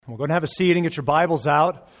We'll go and have a seat and get your Bibles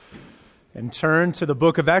out and turn to the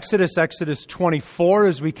book of Exodus, Exodus 24,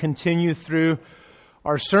 as we continue through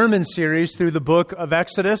our sermon series through the book of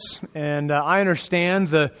Exodus. And I understand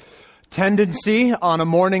the tendency on a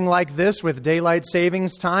morning like this with daylight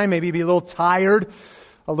savings time, maybe be a little tired,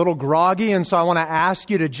 a little groggy. And so I want to ask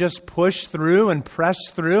you to just push through and press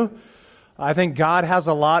through. I think God has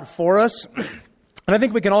a lot for us. And I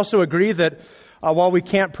think we can also agree that while we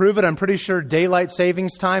can't prove it, I'm pretty sure daylight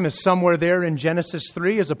savings time is somewhere there in Genesis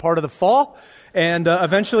 3 as a part of the fall. And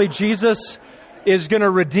eventually Jesus is going to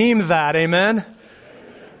redeem that. Amen?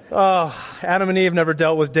 Oh, Adam and Eve never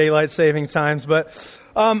dealt with daylight saving times. But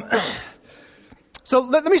so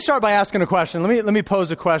let me start by asking a question. Let me pose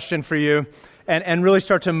a question for you and really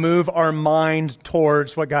start to move our mind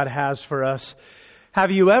towards what God has for us. Have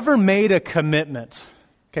you ever made a commitment?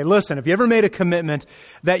 Okay, listen, have you ever made a commitment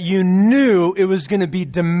that you knew it was going to be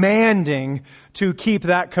demanding to keep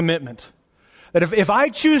that commitment? That if I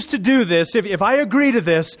choose to do this, if I agree to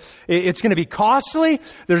this, it's going to be costly,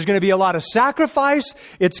 there's going to be a lot of sacrifice,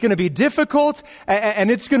 it's going to be difficult, and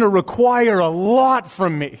it's going to require a lot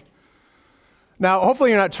from me. Now,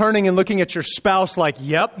 hopefully you're not turning and looking at your spouse like,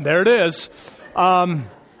 yep, there it is. And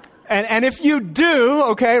if you do,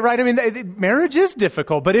 okay, right, I mean, marriage is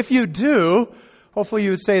difficult, but if you do, hopefully you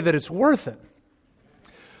would say that it's worth it.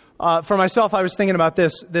 For myself, I was thinking about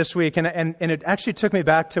this week, and it actually took me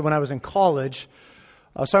back to when I was in college.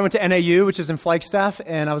 So I went to NAU, which is in Flagstaff,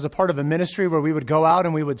 and I was a part of a ministry where we would go out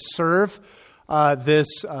and we would serve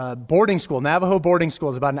this boarding school, Navajo boarding school.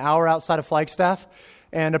 It's about an hour outside of Flagstaff,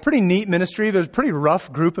 and a pretty neat ministry. There's a pretty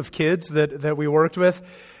rough group of kids that we worked with.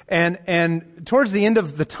 And towards the end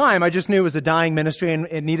of the time, I just knew it was a dying ministry and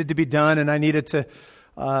it needed to be done, and I needed to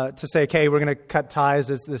say, okay, we're going to cut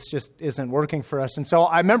ties as this just isn't working for us. And so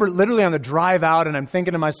I remember literally on the drive out, and I'm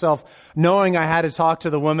thinking to myself, knowing I had to talk to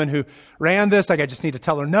the woman who ran this, like I just need to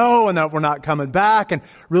tell her no, and that we're not coming back, and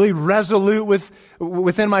really resolute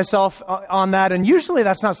within myself on that. And usually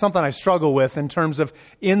that's not something I struggle with in terms of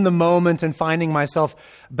in the moment and finding myself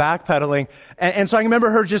backpedaling. And so I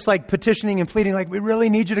remember her just like petitioning and pleading, like, we really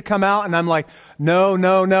need you to come out. And I'm like, no.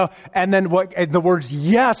 And then the words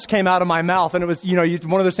yes came out of my mouth. And it was,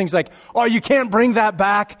 one of those things like, oh, you can't bring that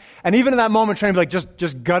back. And even in that moment, trying to be like,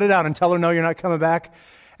 just gut it out and tell her, no, you're not coming back.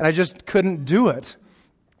 And I just couldn't do it.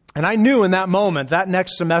 And I knew in that moment, that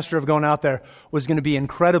next semester of going out there was going to be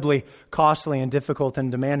incredibly costly and difficult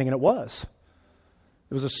and demanding. And it was.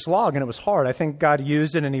 It was a slog and it was hard. I think God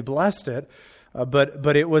used it and He blessed it.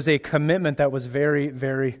 But it was a commitment that was very,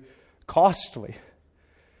 very costly.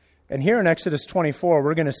 And here in Exodus 24,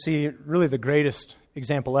 we're going to see really the greatest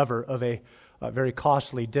example ever of a very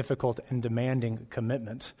costly, difficult, and demanding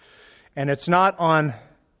commitment. And it's not on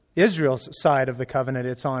Israel's side of the covenant,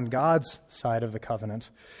 it's on God's side of the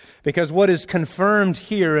covenant. Because what is confirmed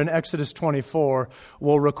here in Exodus 24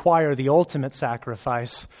 will require the ultimate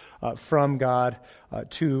sacrifice from God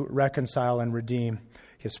to reconcile and redeem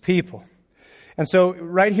His people. And so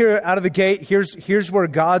right here out of the gate, here's where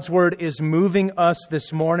God's Word is moving us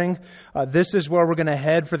this morning. This is where we're going to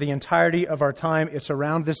head for the entirety of our time. It's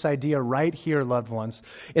around this idea right here, loved ones.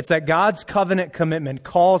 It's that God's covenant commitment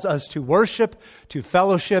calls us to worship, to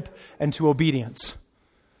fellowship, and to obedience.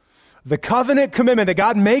 The covenant commitment that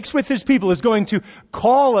God makes with His people is going to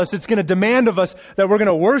call us. It's going to demand of us that we're going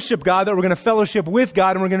to worship God, that we're going to fellowship with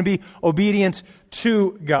God, and we're going to be obedient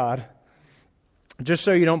to God. Just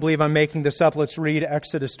so you don't believe I'm making this up, let's read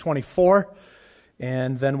Exodus 24,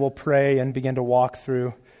 and then we'll pray and begin to walk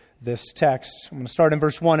through this text. I'm going to start in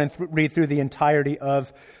verse 1 and read through the entirety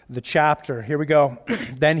of the chapter. Here we go.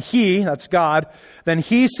 Then He, that's God, then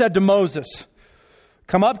He said to Moses,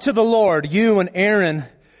 "Come up to the Lord, you and Aaron,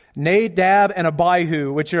 Nadab and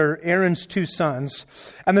Abihu, which are Aaron's two sons,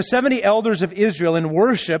 and the 70 elders of Israel, and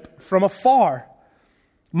worship from afar.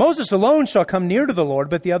 Moses alone shall come near to the Lord,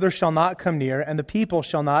 but the others shall not come near, and the people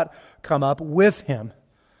shall not come up with him."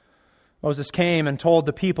 Moses came and told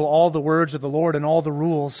the people all the words of the Lord and all the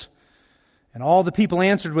rules. And all the people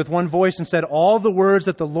answered with one voice and said, "All the words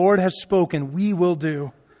that the Lord has spoken, we will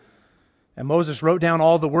do." And Moses wrote down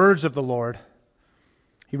all the words of the Lord.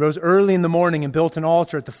 He rose early in the morning and built an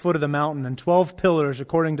altar at the foot of the mountain and 12 pillars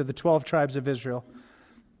according to the 12 tribes of Israel.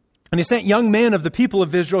 And he sent young men of the people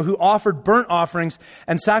of Israel who offered burnt offerings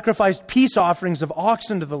and sacrificed peace offerings of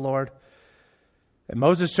oxen to the Lord. And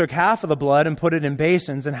Moses took half of the blood and put it in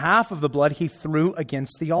basins, and half of the blood he threw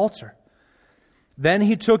against the altar. Then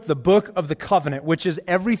he took the book of the covenant, which is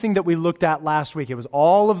everything that we looked at last week. It was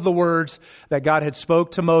all of the words that God had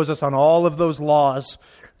spoke to Moses on all of those laws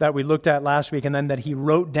that we looked at last week, and then that he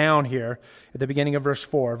wrote down here at the beginning of verse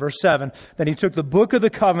 4. Verse 7, then he took the book of the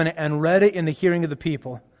covenant and read it in the hearing of the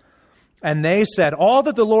people. And they said, all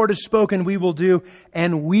that the Lord has spoken we will do,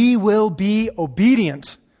 and we will be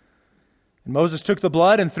obedient. And Moses took the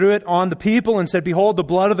blood and threw it on the people and said, behold, the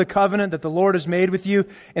blood of the covenant that the Lord has made with you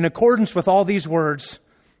in accordance with all these words.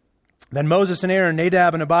 Then Moses and Aaron,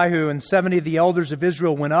 Nadab and Abihu, and 70 of the elders of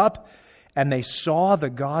Israel went up, and they saw the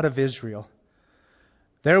God of Israel.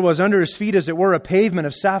 There was under his feet, as it were, a pavement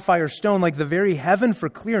of sapphire stone, like the very heaven for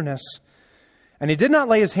clearness. And he did not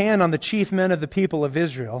lay his hand on the chief men of the people of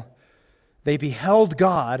Israel. They beheld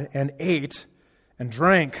God and ate and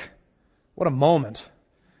drank. What a moment.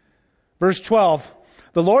 Verse 12,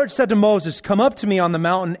 the Lord said to Moses, come up to me on the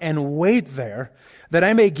mountain and wait there, that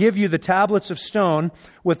I may give you the tablets of stone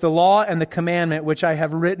with the law and the commandment which I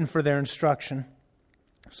have written for their instruction.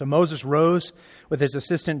 So Moses rose with his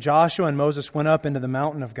assistant Joshua, and Moses went up into the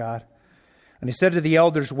mountain of God. And he said to the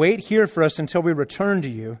elders, wait here for us until we return to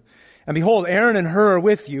you. And behold, Aaron and Hur are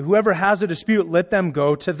with you. Whoever has a dispute, let them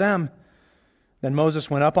go to them. Then Moses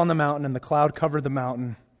went up on the mountain, and the cloud covered the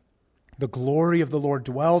mountain. The glory of the Lord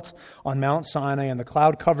dwelt on Mount Sinai, and the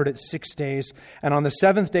cloud covered it 6 days. And on the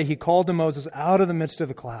seventh day he called to Moses out of the midst of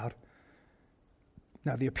the cloud.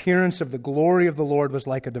 Now the appearance of the glory of the Lord was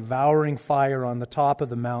like a devouring fire on the top of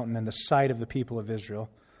the mountain in the sight of the people of Israel.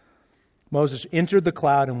 Moses entered the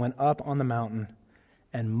cloud and went up on the mountain.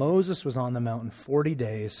 And Moses was on the mountain 40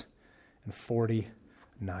 days and 40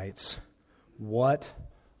 nights. What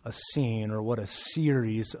a scene, or what a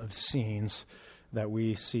series of scenes that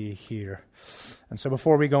we see here. And so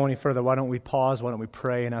before we go any further, why don't we pause, why don't we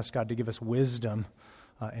pray and ask God to give us wisdom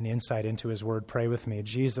and insight into His Word. Pray with me.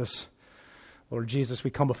 Jesus, Lord Jesus, we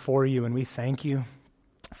come before you and we thank you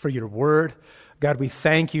for your Word. God, we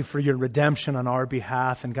thank you for your redemption on our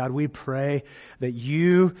behalf. And God, we pray that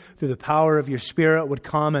you, through the power of your Spirit, would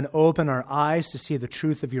come and open our eyes to see the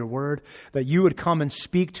truth of your word, that you would come and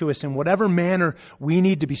speak to us in whatever manner we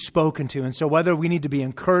need to be spoken to. And so whether we need to be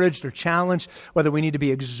encouraged or challenged, whether we need to be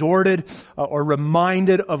exhorted or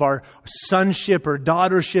reminded of our sonship or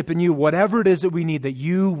daughtership in you, whatever it is that we need, that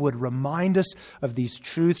you would remind us of these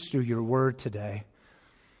truths through your word today.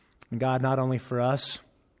 And God, not only for us,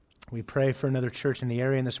 we pray for another church in the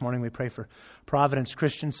area, and this morning we pray for Providence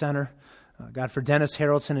Christian Center. God, for Dennis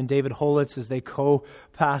Haraldson and David Holitz as they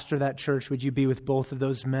co-pastor that church, would you be with both of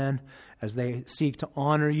those men as they seek to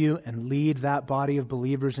honor you and lead that body of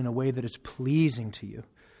believers in a way that is pleasing to you.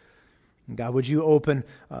 And God, would you open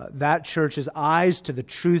that church's eyes to the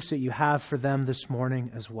truths that you have for them this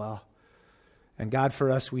morning as well. And God, for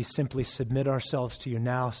us, we simply submit ourselves to you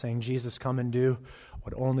now, saying, Jesus, come and do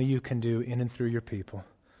what only you can do in and through your people.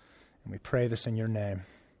 And we pray this in your name.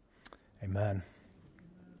 Amen.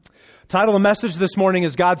 Title of the message this morning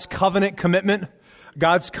is God's covenant commitment.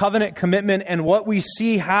 God's covenant commitment, and what we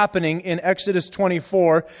see happening in Exodus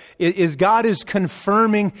 24 is God is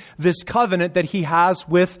confirming this covenant that He has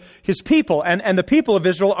with His people. And the people of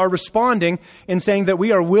Israel are responding in saying that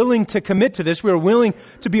we are willing to commit to this. We are willing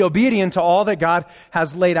to be obedient to all that God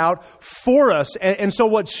has laid out for us. And so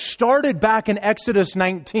what started back in Exodus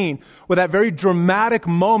 19 with that very dramatic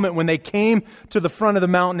moment when they came to the front of the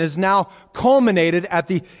mountain is now culminated at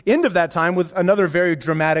the end of that time with another very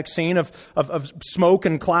dramatic scene of smoke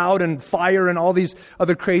and cloud and fire and all these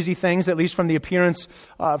other crazy things, at least from the appearance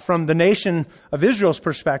from the nation of Israel's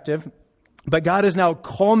perspective. But God is now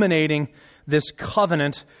culminating this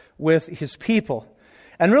covenant with His people.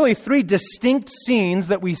 And really three distinct scenes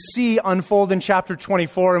that we see unfold in chapter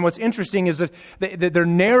 24. And what's interesting is that they're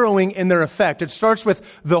narrowing in their effect. It starts with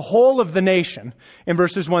the whole of the nation in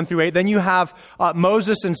verses 1 through 8. Then you have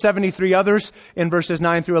Moses and 73 others in verses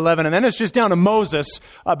 9 through 11. And then it's just down to Moses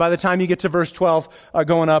by the time you get to verse 12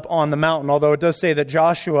 going up on the mountain. Although it does say that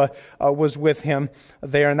Joshua was with him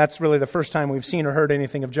there. And that's really the first time we've seen or heard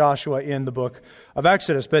anything of Joshua in the book of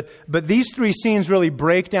Exodus. But these three scenes really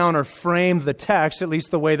break down or frame the text, at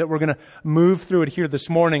least the way that we're going to move through it here this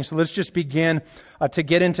morning. So let's just begin to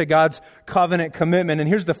get into God's covenant commitment. And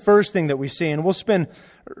here's the first thing that we see, and we'll spend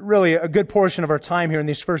really a good portion of our time here in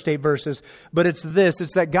these first 8 verses, but it's this,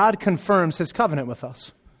 it's that God confirms His covenant with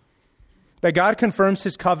us. That God confirms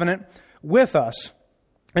His covenant with us.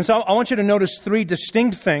 And so I want you to notice 3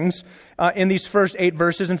 distinct things in these first 8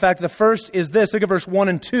 verses. In fact, the first is this. Look at verse 1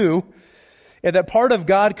 and 2. That part of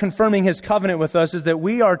God confirming His covenant with us is that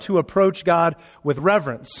we are to approach God with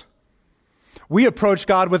reverence. We approach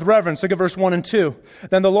God with reverence. Look at verse 1 and 2.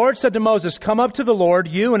 Then the Lord said to Moses, come up to the Lord,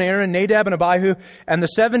 you and Aaron, Nadab and Abihu, and the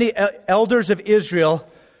 70 elders of Israel.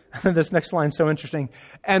 This next line is so interesting.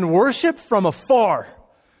 And worship from afar.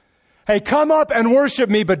 Hey, come up and worship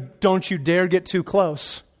me, but don't you dare get too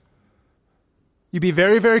close. You be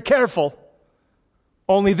very, very careful.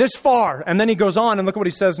 Only this far. And then he goes on, and look at what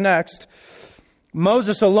he says next.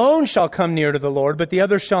 Moses alone shall come near to the Lord, but the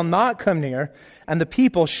others shall not come near, and the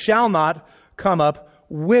people shall not come up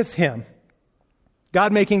with him.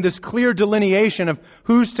 God making this clear delineation of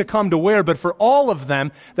who's to come to where, but for all of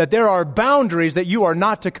them, that there are boundaries that you are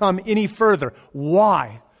not to come any further.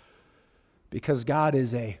 Why? Because God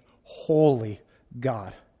is a holy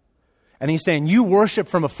God. And he's saying, you worship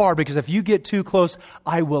from afar, because if you get too close,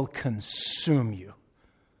 I will consume you.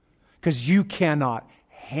 Because you cannot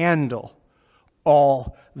handle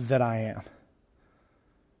all that I am.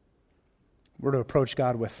 We're to approach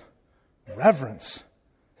God with reverence.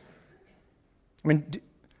 I mean, do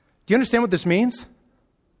you understand what this means? I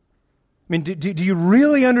mean, do you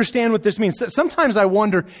really understand what this means? Sometimes I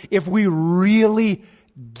wonder if we really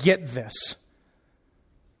get this.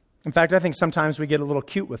 In fact, I think sometimes we get a little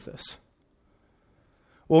cute with this.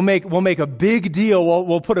 We'll make a big deal.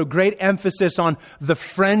 We'll put a great emphasis on the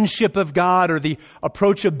friendship of God or the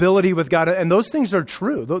approachability with God. And those things are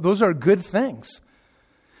true. Those are good things.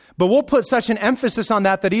 But we'll put such an emphasis on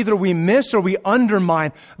that either we miss or we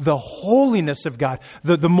undermine the holiness of God,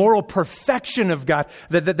 the moral perfection of God,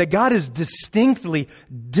 that God is distinctly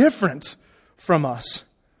different from us.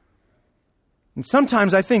 And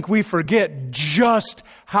sometimes I think we forget just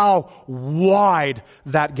how wide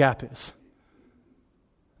that gap is.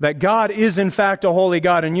 That God is in fact a holy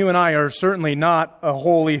God, and you and I are certainly not a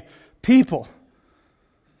holy people.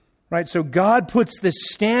 Right? So God puts this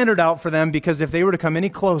standard out for them because if they were to come any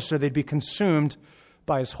closer, they'd be consumed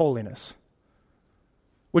by His holiness.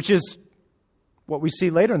 Which is what we see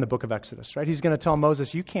later in the book of Exodus, right? He's going to tell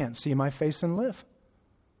Moses, you can't see my face and live.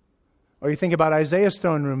 Or you think about Isaiah's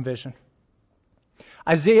throne room vision.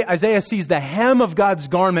 Isaiah sees the hem of God's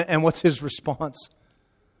garment, and what's his response?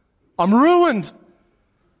 I'm ruined.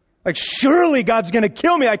 Like, surely God's going to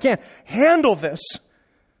kill me. I can't handle this.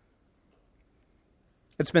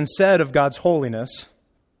 It's been said of God's holiness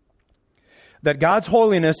that God's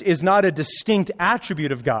holiness is not a distinct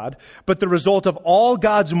attribute of God, but the result of all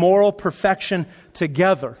God's moral perfection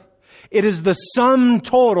together. It is the sum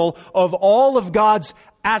total of all of God's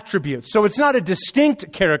attributes. So it's not a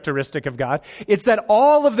distinct characteristic of God. It's that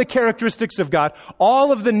all of the characteristics of God,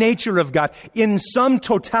 all of the nature of God, in some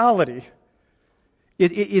totality,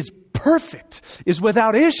 it is perfect, is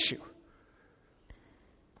without issue.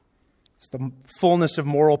 It's the fullness of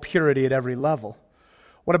moral purity at every level.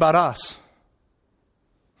 What about us?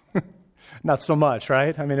 Not so much,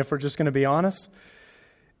 right? I mean, if we're just going to be honest.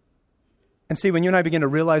 And see, when you and I begin to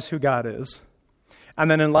realize who God is, and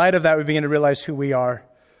then in light of that, we begin to realize who we are,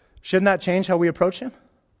 shouldn't that change how we approach Him?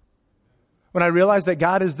 When I realize that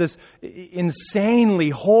God is this insanely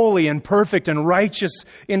holy and perfect and righteous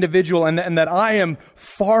individual, and that I am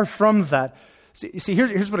far from that. See,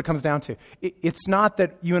 here's what it comes down to. It's not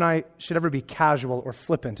that you and I should ever be casual or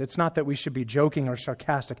flippant. It's not that we should be joking or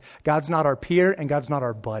sarcastic. God's not our peer, and God's not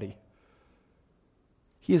our buddy.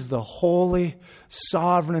 He is the holy,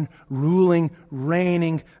 sovereign, ruling,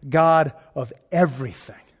 reigning God of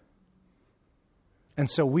everything. And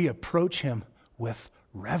so we approach Him with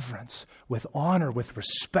reverence, with honor, with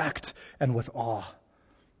respect, and with awe.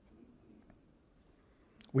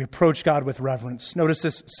 We approach God with reverence. Notice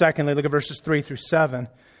this secondly, look at verses 3 through 7,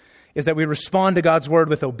 is that we respond to God's word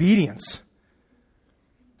with obedience.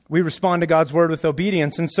 We respond to God's word with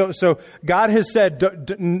obedience. And so God has said,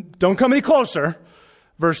 don't come any closer.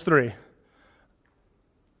 Verse 3.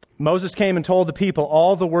 Moses came and told the people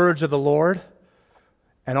all the words of the Lord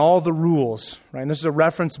and all the rules. Right? And this is a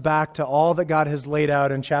reference back to all that God has laid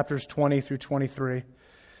out in chapters 20 through 23.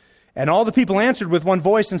 And all the people answered with one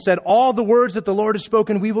voice and said, all the words that the Lord has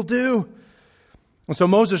spoken, we will do. And so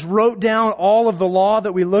Moses wrote down all of the law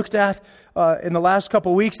that we looked at in the last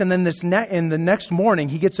couple of weeks. And then in the next morning,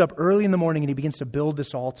 he gets up early in the morning and he begins to build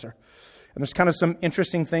this altar. And there's kind of some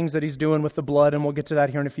interesting things that he's doing with the blood, and we'll get to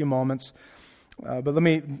that here in a few moments. But let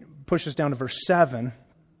me push us down to verse 7.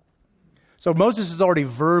 So Moses has already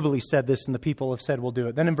verbally said this, and the people have said, we'll do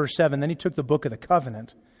it. Then in verse 7, then he took the book of the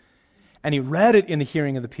covenant, and he read it in the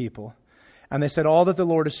hearing of the people. And they said, all that the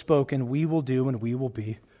Lord has spoken, we will do, and we will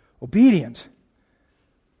be obedient.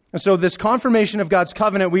 And so this confirmation of God's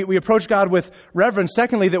covenant, we approach God with reverence.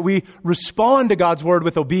 Secondly, that we respond to God's word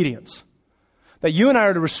with obedience. That you and I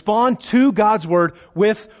are to respond to God's word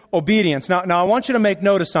with obedience. Now I want you to make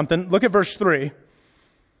note of something. Look at verse 3.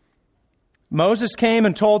 Moses came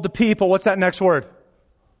and told the people, what's that next word?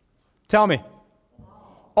 Tell me.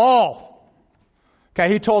 All.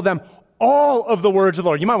 Okay, he told them all of the words of the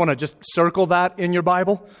Lord. You might want to just circle that in your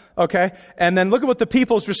Bible, okay? And then look at what the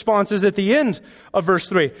people's response is at the end of verse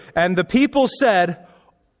 3. And the people said,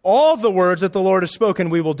 all the words that the Lord has spoken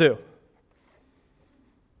we will do.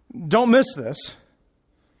 Don't miss this.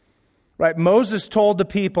 Right? Moses told the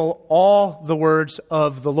people all the words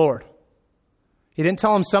of the Lord. He didn't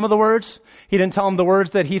tell them some of the words. He didn't tell them the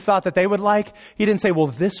words that he thought that they would like. He didn't say, well,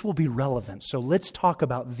 this will be relevant, so let's talk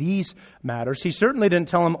about these matters. He certainly didn't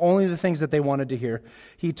tell them only the things that they wanted to hear.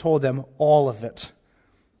 He told them all of it.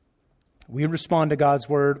 We respond to God's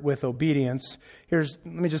word with obedience. Let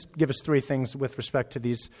me just give us 3 things with respect to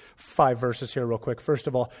these 5 verses here real quick. First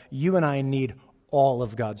of all, you and I need all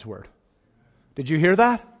of God's word. Did you hear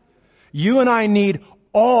that? You and I need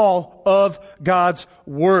all of God's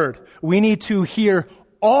word. We need to hear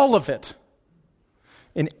all of it.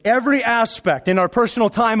 In every aspect, in our personal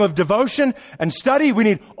time of devotion and study, we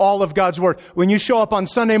need all of God's word. When you show up on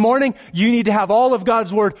Sunday morning, you need to have all of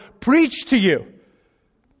God's word preached to you.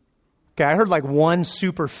 Okay, I heard like one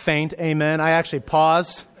super faint amen. I actually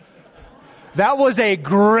paused. That was a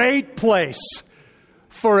great place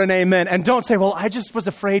for an amen. And don't say, well, I just was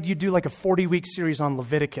afraid you'd do like a 40-week series on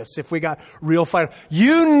Leviticus if we got real fire.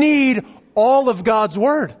 You need all of God's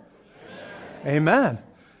word. Amen.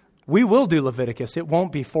 We will do Leviticus. It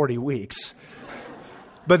won't be 40 weeks.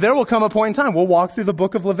 But there will come a point in time we'll walk through the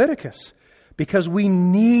book of Leviticus because we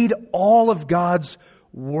need all of God's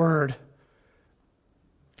word.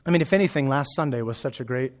 I mean, if anything, last Sunday was such a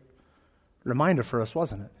great reminder for us,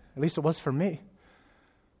 wasn't it? At least it was for me.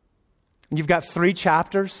 And you've got 3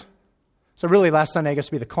 chapters. So really, last Sunday, I guess,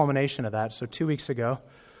 would be the culmination of that. So 2 weeks ago.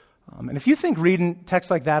 And if you think reading text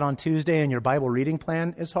like that on Tuesday in your Bible reading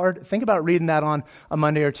plan is hard, think about reading that on a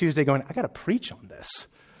Monday or Tuesday going, I got to preach on this.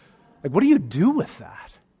 Like, what do you do with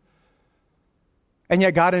that? And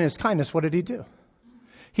yet God in His kindness, what did He do?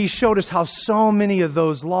 He showed us how so many of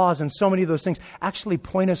those laws and so many of those things actually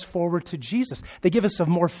point us forward to Jesus. They give us a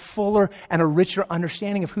more fuller and a richer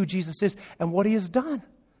understanding of who Jesus is and what He has done.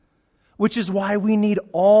 Which is why we need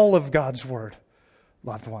all of God's word,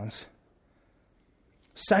 loved ones.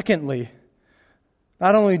 Secondly,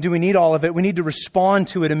 not only do we need all of it, we need to respond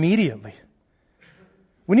to it immediately.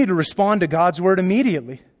 We need to respond to God's word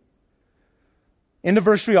immediately. Into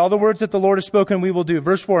verse 3, all the words that the Lord has spoken we will do.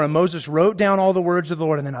 Verse 4, and Moses wrote down all the words of the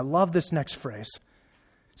Lord. And then I love this next phrase.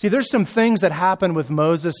 See, there's some things that happen with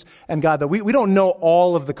Moses and God that we don't know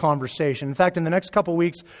all of the conversation. In fact, in the next couple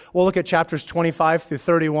weeks, we'll look at chapters 25 through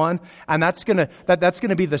 31, and that's going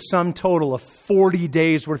to be the sum total of 40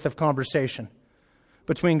 days worth of conversation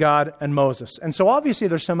between God and Moses. And so obviously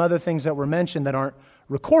there's some other things that were mentioned that aren't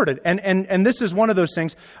recorded. And this is one of those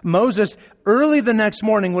things. Moses, early the next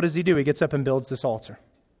morning, what does he do? He gets up and builds this altar.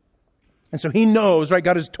 And so he knows, right?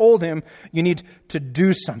 God has told him, you need to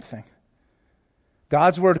do something.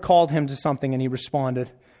 God's word called him to something and he responded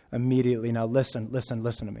immediately. Now listen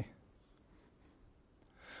to me.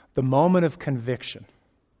 The moment of conviction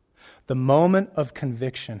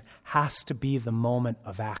has to be the moment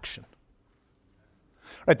of action.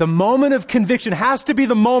 Right? The moment of conviction has to be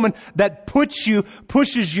the moment that pushes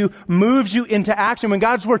you, moves you into action. When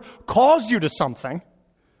God's word calls you to something,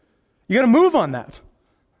 you got to move on that.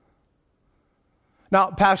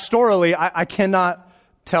 Now, pastorally, I cannot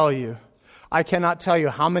tell you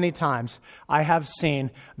how many times I have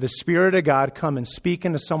seen the Spirit of God come and speak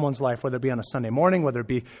into someone's life, whether it be on a Sunday morning, whether it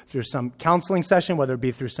be through some counseling session, whether it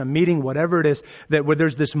be through some meeting, whatever it is, where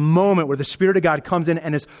there's this moment where the Spirit of God comes in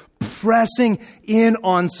and is pressing in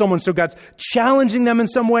on someone. So God's challenging them in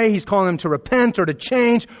some way. He's calling them to repent or to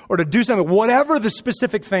change or to do something, whatever the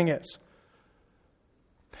specific thing is.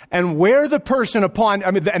 And where the person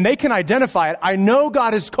and they can identify it. I know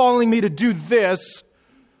God is calling me to do this,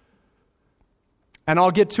 and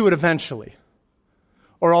I'll get to it eventually.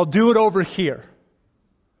 Or I'll do it over here.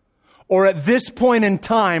 Or at this point in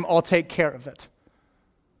time, I'll take care of it.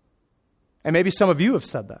 And maybe some of you have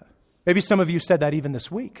said that. Maybe some of you said that even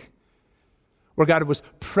this week. Where God was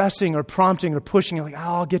pressing or prompting or pushing, you're like,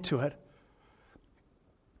 I'll get to it.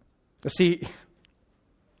 But see,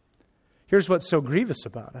 here's what's so grievous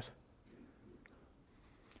about it.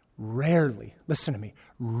 Rarely, listen to me,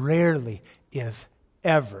 rarely, if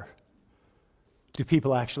ever, do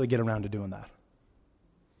people actually get around to doing that?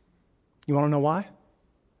 You want to know why?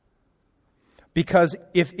 Because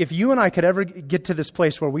if you and I could ever get to this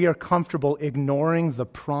place where we are comfortable ignoring the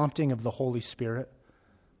prompting of the Holy Spirit,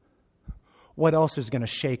 what else is going to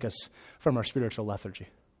shake us from our spiritual lethargy?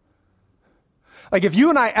 Like if you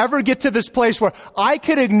and I ever get to this place where I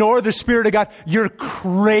could ignore the Spirit of God, you're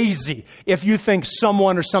crazy if you think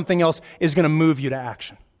someone or something else is going to move you to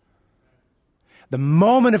action. The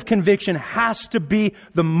moment of conviction has to be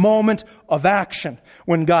the moment of action.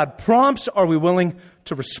 When God prompts, are we willing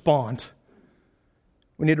to respond?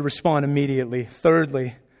 We need to respond immediately.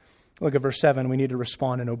 Thirdly, look at verse 7. We need to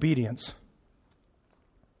respond in obedience.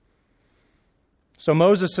 So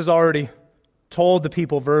Moses has already told the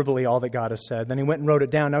people verbally all that God has said. Then he went and wrote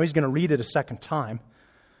it down. Now he's going to read it a second time.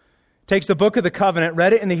 Takes the book of the covenant,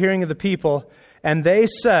 read it in the hearing of the people, and they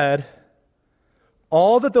said,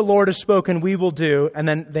 all that the Lord has spoken we will do. And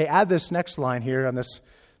then they add this next line here on this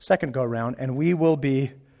second go around, and we will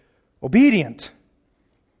be obedient.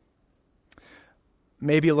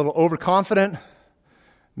 Maybe a little overconfident.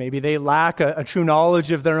 Maybe they lack a true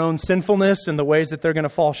knowledge of their own sinfulness and the ways that they're going to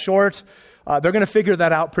fall short. They're going to figure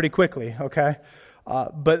that out pretty quickly, okay?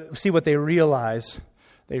 But see what they realize.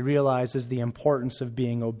 They realize is the importance of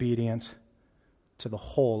being obedient to the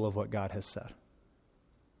whole of what God has said.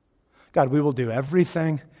 God, we will do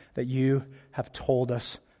everything that you have told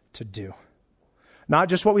us to do. Not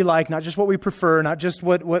just what we like, not just what we prefer, not just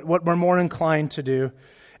what we're more inclined to do.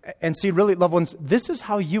 And see, really, loved ones, this is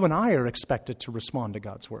how you and I are expected to respond to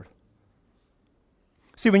God's word.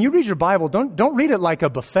 See, when you read your Bible, don't read it like a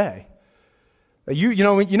buffet. You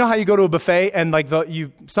know how you go to a buffet and like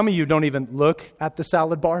some of you don't even look at the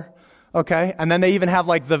salad bar, okay? And then they even have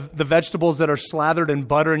like the vegetables that are slathered in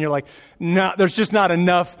butter, and you're like, no, there's just not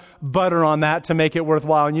enough butter on that to make it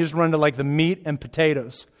worthwhile, and you just run to like the meat and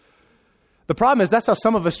potatoes. The problem is that's how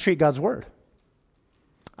some of us treat God's word.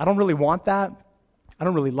 I don't really want that. I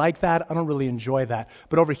don't really like that. I don't really enjoy that.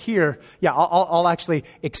 But over here, yeah, I'll actually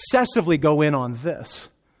excessively go in on this.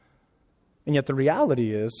 And yet the reality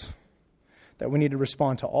is that we need to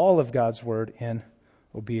respond to all of God's word in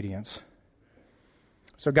obedience.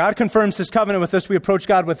 So God confirms his covenant with us. We approach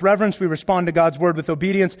God with reverence. We respond to God's word with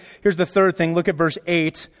obedience. Here's the third thing. Look at verse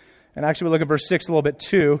 8. And actually we'll look at verse 6 a little bit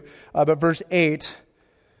too. But verse 8,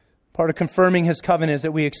 part of confirming his covenant is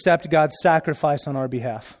that we accept God's sacrifice on our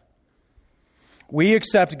behalf. We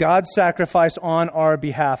accept God's sacrifice on our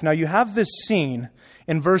behalf. Now you have this scene.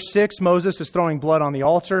 In verse 6, Moses is throwing blood on the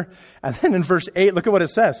altar. And then in verse 8, look at what it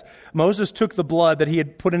says. Moses took the blood that he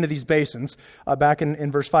had put into these basins, back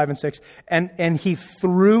in verse 5 and 6, and he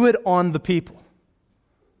threw it on the people.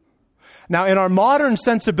 Now, in our modern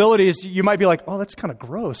sensibilities, you might be like, oh, that's kind of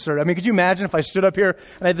gross. Or, could you imagine if I stood up here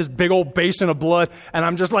and I had this big old basin of blood and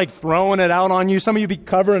I'm just like throwing it out on you? Some of you be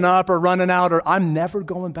covering up or running out, or I'm never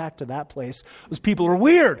going back to that place. Those people are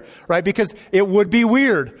weird, right? Because it would be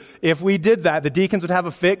weird if we did that. The deacons would have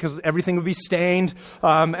a fit because everything would be stained.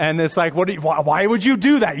 And it's like, why would you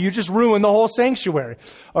do that? You just ruined the whole sanctuary.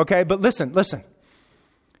 Okay, but listen.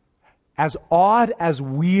 As odd, as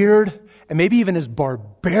weird, and maybe even as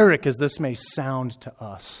barbaric as this may sound to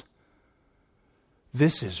us,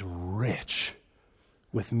 this is rich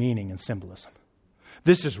with meaning and symbolism.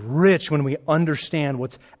 This is rich when we understand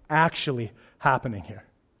what's actually happening here.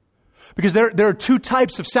 Because there are two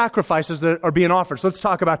types of sacrifices that are being offered. So let's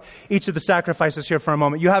talk about each of the sacrifices here for a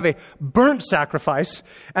moment. You have a burnt sacrifice,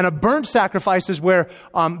 and a burnt sacrifice is where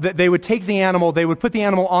they would take the animal, they would put the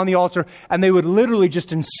animal on the altar, and they would literally just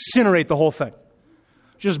incinerate the whole thing.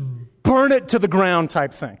 Just burn it to the ground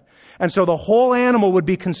type thing. And so the whole animal would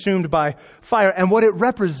be consumed by fire. And what it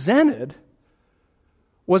represented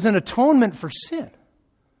was an atonement for sin.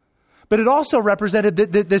 But it also represented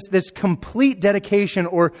this complete dedication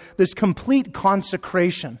or this complete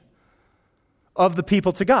consecration of the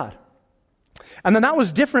people to God. And then that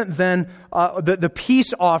was different than the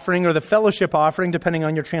peace offering or the fellowship offering, depending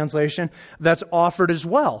on your translation, that's offered as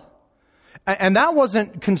well. And that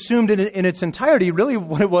wasn't consumed in its entirety. Really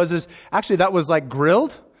what it was is, actually that was like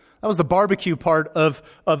grilled. That was the barbecue part of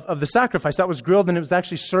the sacrifice. That was grilled, and it was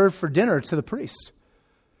actually served for dinner to the priest.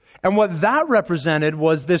 And what that represented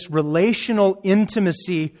was this relational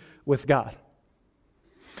intimacy with God.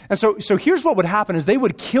 And so here's what would happen is they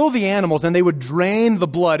would kill the animals and they would drain the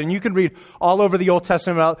blood. And you can read all over the Old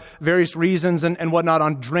Testament about various reasons and whatnot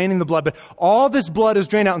on draining the blood. But all this blood is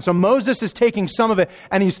drained out. And so Moses is taking some of it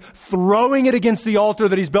and he's throwing it against the altar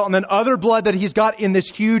that he's built. And then other blood that he's got in this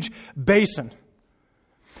huge basin.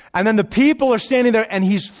 And then the people are standing there and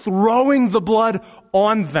he's throwing the blood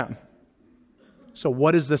on them. So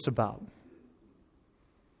what is this about?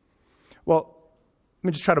 Well, let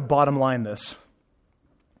me just try to bottom line this.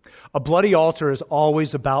 A bloody altar is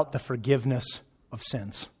always about the forgiveness of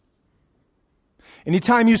sins.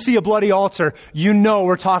 Anytime you see a bloody altar, you know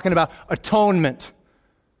we're talking about atonement.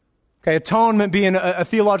 Okay, atonement being a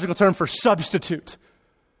theological term for substitute.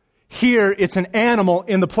 Here, it's an animal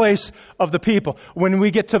in the place of the people. When we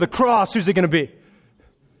get to the cross, who's it going to be?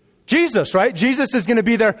 Jesus, right? Jesus is going to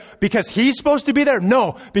be there because he's supposed to be there?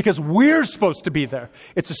 No, because we're supposed to be there.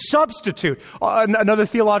 It's a substitute. Another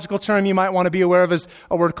theological term you might want to be aware of is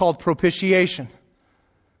a word called propitiation.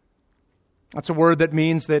 That's a word that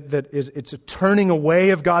means it's a turning away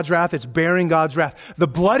of God's wrath. It's bearing God's wrath. The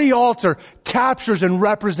bloody altar captures and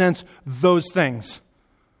represents those things.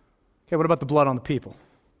 Okay, what about the blood on the people?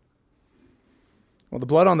 Well, the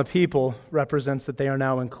blood on the people represents that they are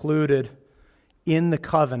now included in the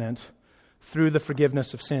covenant through the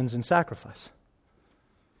forgiveness of sins and sacrifice.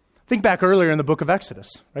 Think back earlier in the book of Exodus,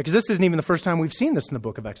 right? Because this isn't even the first time we've seen this in the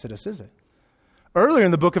book of Exodus, is it? Earlier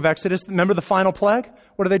in the book of Exodus, remember the final plague?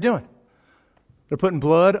 What are they doing? They're putting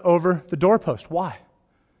blood over the doorpost. Why?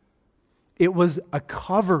 It was a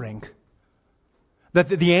covering. That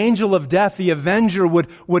the angel of death, the avenger,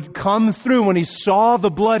 would come through. When he saw the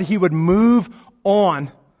blood, he would move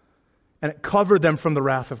on, and it covered them from the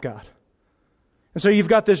wrath of God. And so you've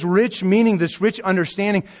got this rich meaning, this rich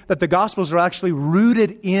understanding that the Gospels are actually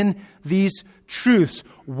rooted in these truths.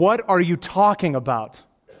 What are you talking about?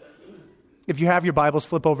 If you have your Bibles,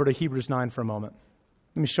 flip over to Hebrews 9 for a moment.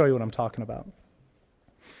 Let me show you what I'm talking about.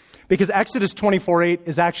 Because Exodus 24:8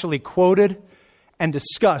 is actually quoted and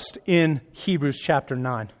discussed in Hebrews chapter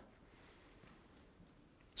 9.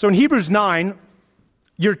 So in Hebrews 9,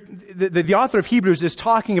 the author of Hebrews is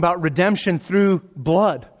talking about redemption through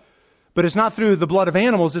blood. But it's not through the blood of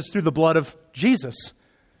animals, it's through the blood of Jesus.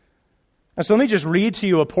 And so let me just read to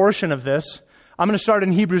you a portion of this. I'm going to start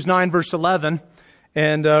in Hebrews 9, verse 11,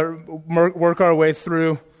 and work our way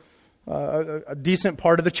through a decent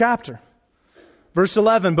part of the chapter. Verse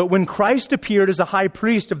 11, but when Christ appeared as a high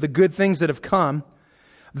priest of the good things that have come,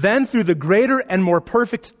 then through the greater and more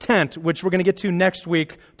perfect tent, which we're going to get to next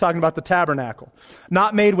week, talking about the tabernacle,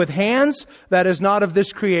 not made with hands, that is not of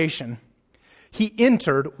this creation, he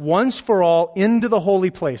entered once for all into the holy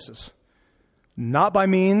places, not by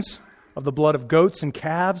means of the blood of goats and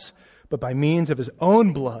calves, but by means of his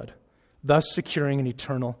own blood, thus securing an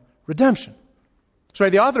eternal redemption. So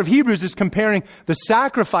the author of Hebrews is comparing the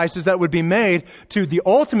sacrifices that would be made to the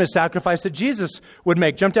ultimate sacrifice that Jesus would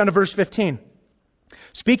make. Jump down to verse 15.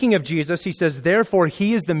 Speaking of Jesus, he says, therefore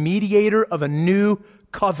he is the mediator of a new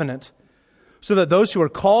covenant, so that those who are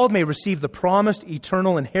called may receive the promised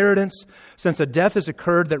eternal inheritance, since a death has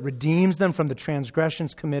occurred that redeems them from the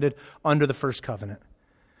transgressions committed under the first covenant.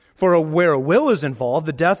 For where a will is involved,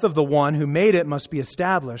 the death of the one who made it must be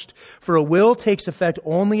established. For a will takes effect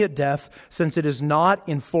only at death, since it is not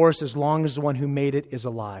in force as long as the one who made it is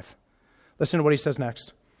alive. Listen to what he says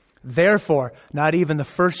next. Therefore, not even the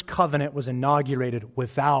first covenant was inaugurated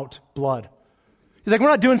without blood. He's like, we're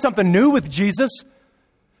not doing something new with Jesus.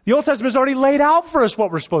 The Old Testament has already laid out for us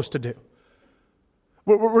what we're supposed to do.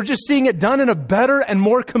 We're just seeing it done in a better and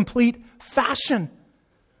more complete fashion.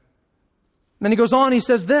 Then he goes on, he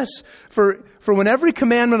says this, for when every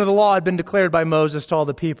commandment of the law had been declared by Moses to all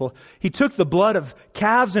the people, he took the blood of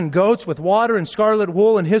calves and goats with water and scarlet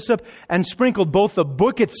wool and hyssop and sprinkled both the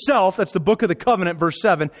book itself, that's the book of the covenant, verse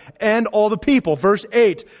 7, and all the people, verse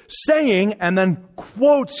 8, saying, and then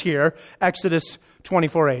quotes here, Exodus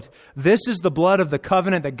 24:8, this is the blood of the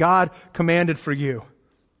covenant that God commanded for you.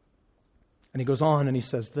 And he goes on and he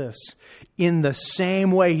says this, in the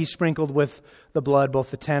same way he sprinkled with the blood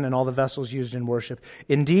both the tent and all the vessels used in worship.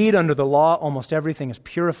 Indeed, under the law, almost everything is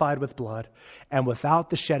purified with blood, and without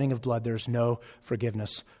the shedding of blood, there is no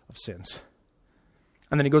forgiveness of sins.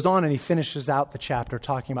 And then he goes on and he finishes out the chapter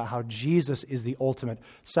talking about how Jesus is the ultimate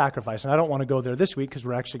sacrifice. And I don't want to go there this week because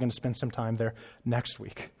we're actually going to spend some time there next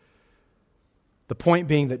week. The point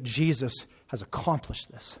being that Jesus has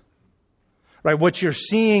accomplished this. Right, what you're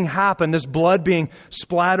seeing happen, this blood being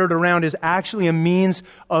splattered around, is actually a means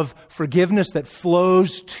of forgiveness that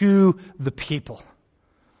flows to the people.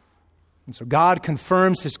 And so God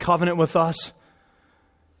confirms his covenant with us,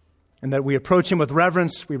 and that we approach him with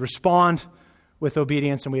reverence, we respond with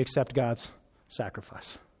obedience, and we accept God's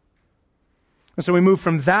sacrifice. And so we move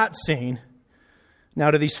from that scene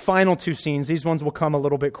now to these final two scenes. These ones will come a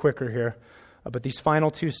little bit quicker here. But these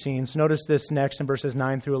final two scenes, notice this next in verses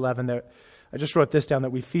 9 through 11, that I just wrote this down,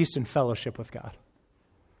 that we feast in fellowship with God.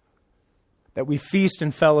 That we feast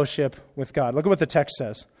in fellowship with God. Look at what the text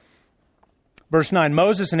says. Verse 9,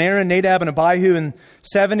 Moses and Aaron, Nadab and Abihu, and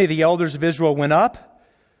 70 of the elders of Israel went up,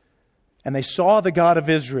 and they saw the God of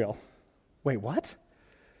Israel. Wait, what?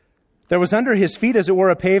 There was under his feet, as it were,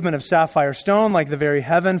 a pavement of sapphire stone, like the very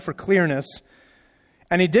heaven, for clearness.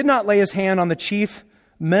 And he did not lay his hand on the chief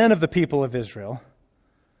men of the people of Israel.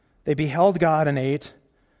 They beheld God and ate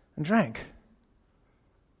and drank.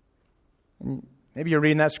 And maybe you're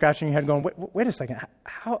reading that, scratching your head, going, wait a second.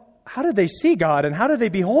 How how did they see God, and how did they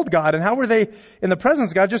behold God, and how were they in the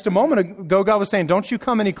presence of God? Just a moment ago, God was saying, don't you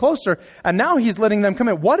come any closer. And now he's letting them come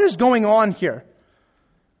in. What is going on here?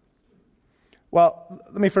 Well,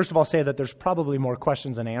 let me first of all say that there's probably more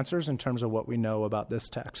questions than answers in terms of what we know about this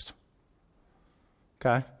text.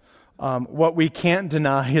 Okay? What we can't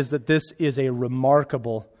deny is that this is a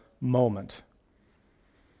remarkable moment.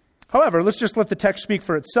 However, let's just let the text speak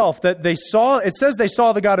for itself. That it says they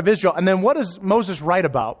saw the God of Israel. And then what does Moses write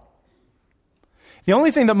about? The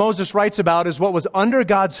only thing that Moses writes about is what was under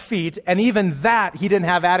God's feet, and even that he didn't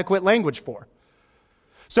have adequate language for.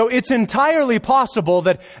 So it's entirely possible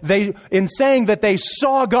that in saying that they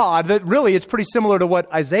saw God, that really it's pretty similar to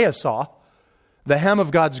what Isaiah saw, the hem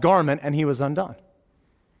of God's garment, and he was undone.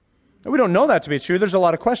 We don't know that to be true. There's a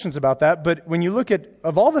lot of questions about that. But when you look at,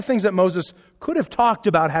 of all the things that Moses could have talked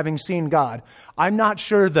about having seen God, I'm not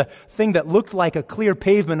sure the thing that looked like a clear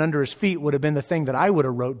pavement under his feet would have been the thing that I would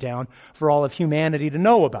have wrote down for all of humanity to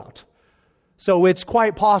know about. So it's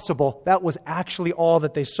quite possible that was actually all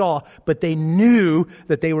that they saw, but they knew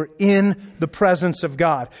that they were in the presence of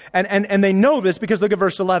God. And they know this because look at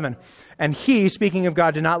verse 11. And he, speaking of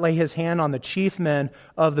God, did not lay his hand on the chief men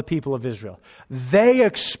of the people of Israel. They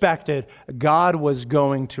expected God was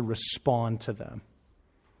going to respond to them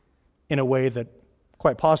in a way that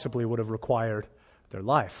quite possibly would have required their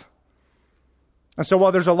life. And so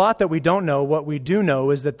while there's a lot that we don't know, what we do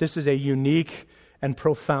know is that this is a unique and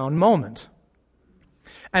profound moment.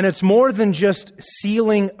 And it's more than just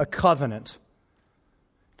sealing a covenant.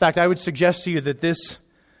 In fact, I would suggest to you that this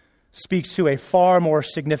speaks to a far more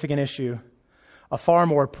significant issue, a far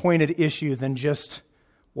more pointed issue than just,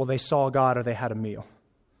 well, they saw God or they had a meal.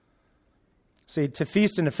 See, to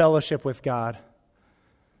feast and to fellowship with God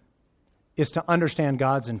is to understand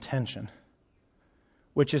God's intention,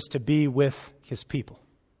 which is to be with his people.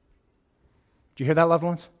 Do you hear that, loved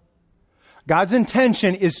ones? God's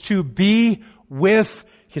intention is to be with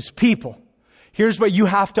his people. Here's what you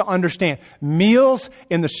have to understand. Meals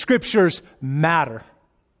in the scriptures matter.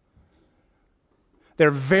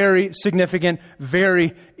 They're very significant,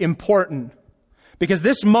 very important. Because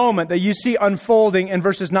this moment that you see unfolding in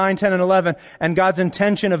verses 9, 10, and 11, and God's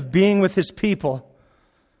intention of being with his people,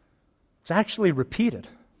 it's actually repeated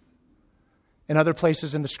in other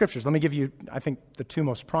places in the scriptures. Let me give you, I think, the two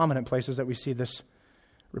most prominent places that we see this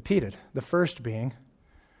repeated. The first being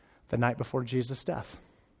the night before Jesus' death.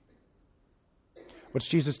 What's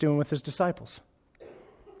Jesus doing with his disciples?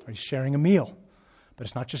 He's sharing a meal. But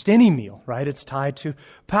it's not just any meal, right? It's tied to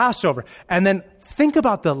Passover. And then think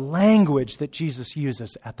about the language that Jesus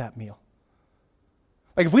uses at that meal.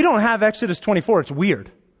 Like if we don't have Exodus 24, it's weird.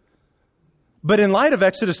 But in light of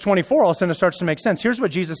Exodus 24, all of a sudden it starts to make sense. Here's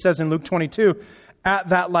what Jesus says in Luke 22 at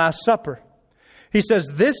that Last Supper. He says,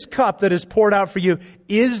 this cup that is poured out for you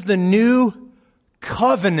is the new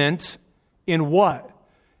covenant in what?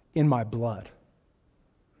 In my blood.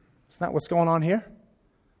 Isn't that what's going on here?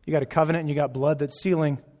 You got a covenant and you got blood that's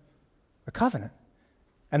sealing a covenant.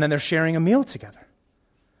 And then they're sharing a meal together.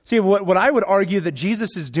 See, what I would argue that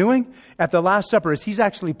Jesus is doing at the Last Supper is he's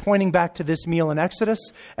actually pointing back to this meal in Exodus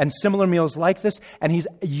and similar meals like this, and he's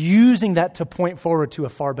using that to point forward to a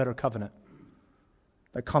far better covenant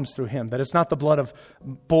that comes through him. That it's not the blood of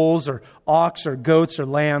bulls or ox or goats or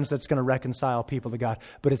lambs that's going to reconcile people to God,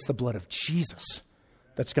 but it's the blood of Jesus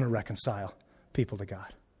that's going to reconcile people to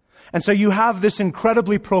God. And so you have this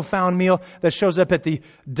incredibly profound meal that shows up at the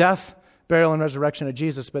death, burial, and resurrection of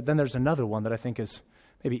Jesus, but then there's another one that I think is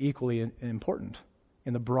maybe equally important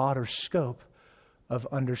in the broader scope of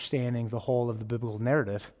understanding the whole of the biblical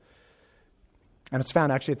narrative. And it's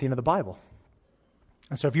found actually at the end of the Bible.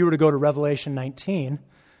 And so if you were to go to Revelation 19,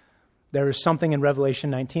 there is something in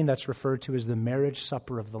Revelation 19 that's referred to as the marriage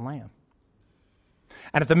supper of the Lamb.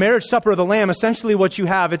 And at the marriage supper of the Lamb, essentially what you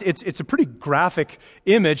have, it's a pretty graphic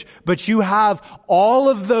image, but you have all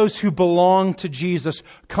of those who belong to Jesus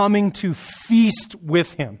coming to feast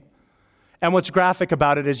with him. And what's graphic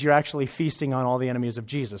about it is you're actually feasting on all the enemies of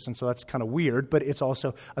Jesus. And so that's kind of weird, but it's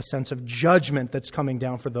also a sense of judgment that's coming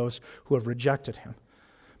down for those who have rejected him.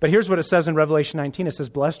 But here's what it says in Revelation 19. It says,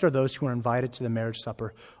 blessed are those who are invited to the marriage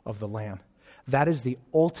supper of the Lamb. That is the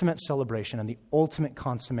ultimate celebration and the ultimate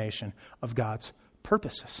consummation of God's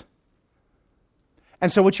purposes.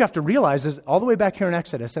 And so what you have to realize is all the way back here in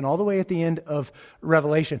Exodus and all the way at the end of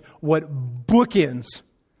Revelation, what bookends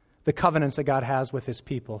the covenants that God has with his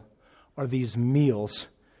people are these meals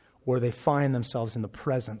where they find themselves in the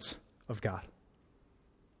presence of God.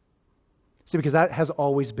 See, because that has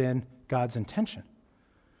always been God's intention,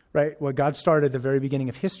 right? What God started at the very beginning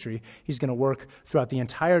of history, he's going to work throughout the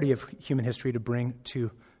entirety of human history to bring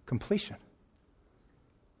to completion.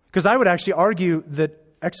 Because I would actually argue that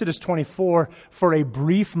Exodus 24, for a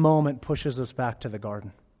brief moment, pushes us back to the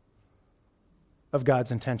garden of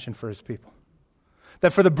God's intention for his people.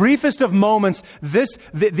 That for the briefest of moments, this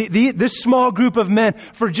small group of men,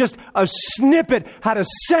 for just a snippet, had a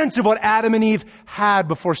sense of what Adam and Eve had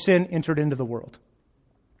before sin entered into the world.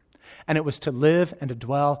 And it was to live and to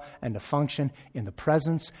dwell and to function in the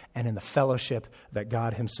presence and in the fellowship that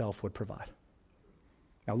God himself would provide.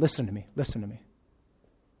 Now listen to me, listen to me.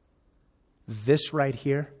 This right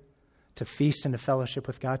here, to feast and to fellowship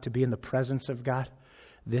with God, to be in the presence of God,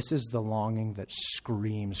 this is the longing that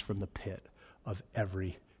screams from the pit of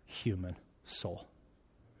every human soul.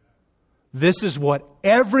 This is what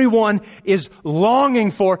everyone is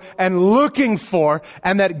longing for and looking for,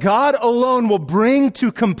 and that God alone will bring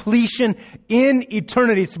to completion in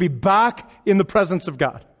eternity, to be back in the presence of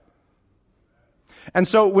God. And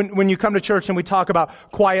so when you come to church and we talk about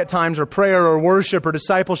quiet times or prayer or worship or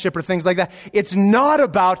discipleship or things like that, it's not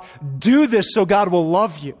about do this so God will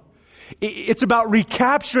love you. It's about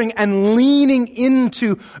recapturing and leaning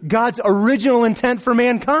into God's original intent for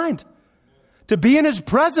mankind. To be in his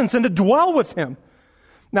presence and to dwell with him.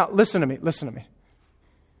 Now, listen to me, listen to me.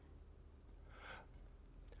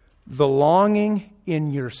 The longing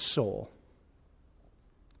in your soul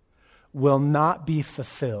will not be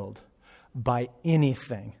fulfilled by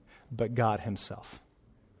anything but God himself.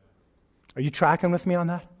 Are you tracking with me on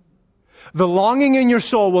that? The longing in your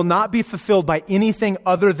soul will not be fulfilled by anything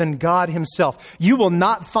other than God himself. You will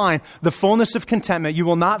not find the fullness of contentment. You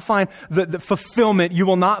will not find the fulfillment. You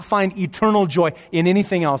will not find eternal joy in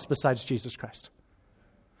anything else besides Jesus Christ.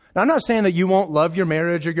 Now, I'm not saying that you won't love your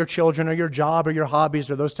marriage or your children or your job or your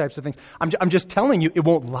hobbies or those types of things. I'm just telling you it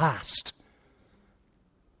won't last.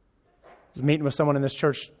 I was meeting with someone in this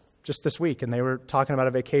church just this week, and they were talking about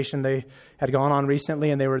a vacation they had gone on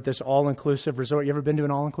recently, and they were at this all-inclusive resort. You ever been to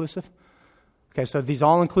an all-inclusive? Okay, so these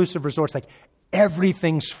all-inclusive resorts, like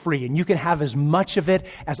everything's free, and you can have as much of it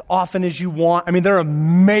as often as you want. I mean, they're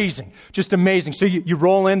amazing, just amazing. So you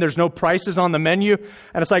roll in, there's no prices on the menu,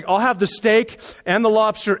 and it's like, I'll have the steak and the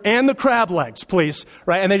lobster and the crab legs, please,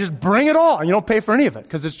 right? And they just bring it all, and you don't pay for any of it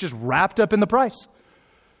because it's just wrapped up in the price.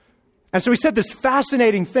 And so he said this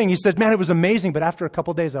fascinating thing. He said, man, it was amazing, but after a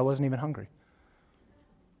couple of days, I wasn't even hungry.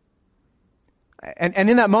 And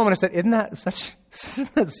in that moment, I said, isn't that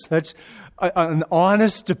such an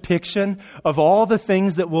honest depiction of all the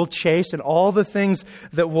things that we'll chase and all the things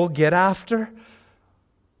that we'll get after?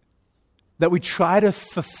 That we try to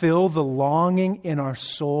fulfill the longing in our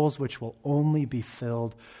souls, which will only be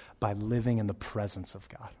filled by living in the presence of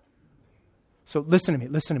God. So listen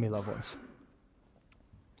to me, loved ones.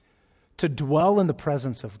 To dwell in the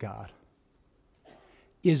presence of God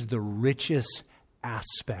is the richest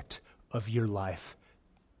aspect of your life,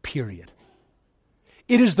 period.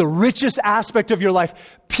 It is the richest aspect of your life,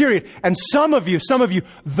 period. And some of you,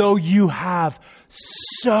 though you have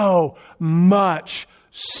so much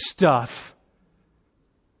stuff,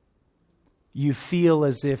 you feel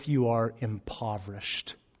as if you are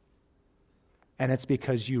impoverished. And it's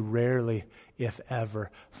because you rarely, if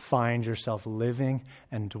ever, find yourself living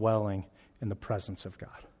and dwelling in the presence of God.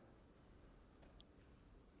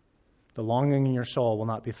 The longing in your soul will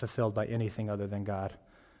not be fulfilled by anything other than God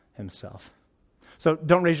himself. So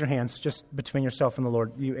don't raise your hands, just between yourself and the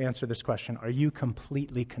Lord. You answer this question. Are you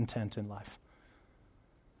completely content in life?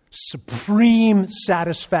 Supreme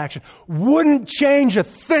satisfaction. Wouldn't change a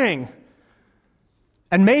thing.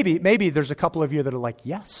 And maybe there's a couple of you that are like,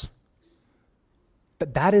 yes.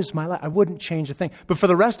 But that is my life. I wouldn't change a thing. But for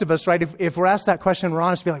the rest of us, right, if we're asked that question, we're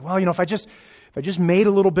honest to be like, well, if I just made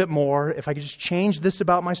a little bit more, if I could just change this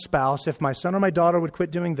about my spouse, if my son or my daughter would quit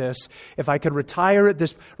doing this, if I could retire at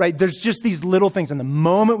this, right, there's just these little things. And the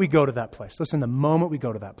moment we go to that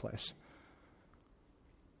place,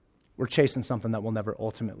 we're chasing something that will never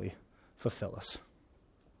ultimately fulfill us.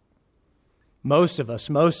 Most of us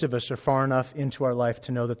are far enough into our life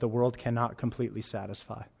to know that the world cannot completely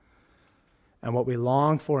satisfy. And what we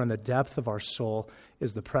long for in the depth of our soul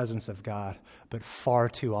is the presence of God. But far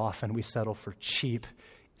too often we settle for cheap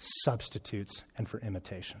substitutes and for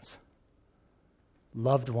imitations.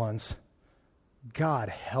 Loved ones, God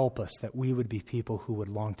help us that we would be people who would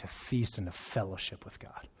long to feast and to fellowship with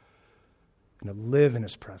God and to live in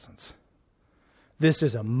his presence. This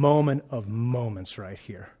is a moment of moments right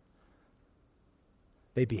here.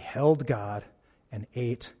 They beheld God and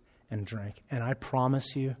ate and drank. And I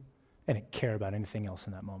promise you, I didn't care about anything else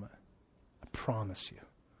in that moment. I promise you.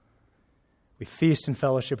 We feast in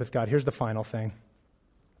fellowship with God. Here's the final thing.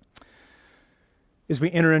 Is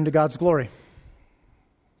we enter into God's glory.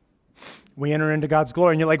 we enter into God's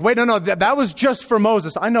glory. And you're like, wait, no, that was just for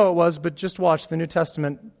Moses. I know it was, but just watch. The New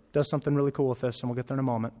Testament does something really cool with this, and we'll get there in a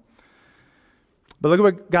moment. But look at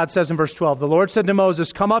what God says in verse 12. The Lord said to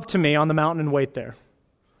Moses, come up to me on the mountain and wait there.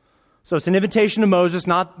 So it's an invitation to Moses,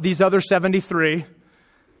 not these other 73.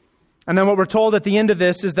 And then what we're told at the end of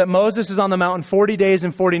this is that Moses is on the mountain 40 days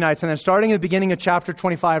and 40 nights. And then starting at the beginning of chapter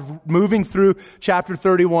 25, moving through chapter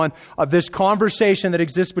 31, of this conversation that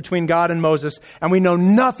exists between God and Moses. And we know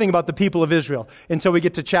nothing about the people of Israel until we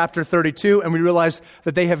get to chapter 32 and we realize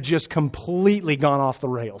that they have just completely gone off the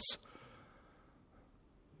rails.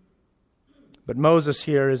 But Moses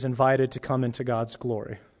here is invited to come into God's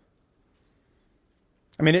glory.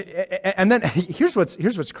 I mean, and then here's what's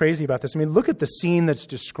crazy about this. I mean, look at the scene that's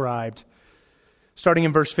described. Starting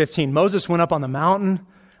in verse 15, Moses went up on the mountain,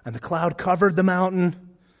 and the cloud covered the mountain.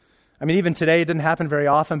 I mean, even today, it didn't happen very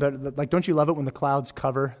often, but like, don't you love it when the clouds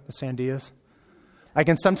cover the sandias? Like,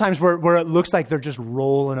 and sometimes where it looks like they're just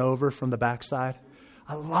rolling over from the backside.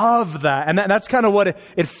 I love that. And that's kind of what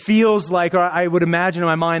it feels like, or I would imagine in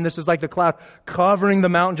my mind, this is like the cloud covering the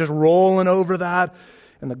mountain, just rolling over that.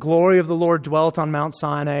 And the glory of the Lord dwelt on Mount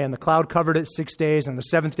Sinai, and the cloud covered it 6 days, and the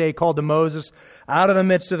seventh day called to Moses out of the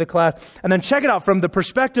midst of the cloud. And then check it out from the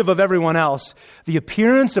perspective of everyone else. The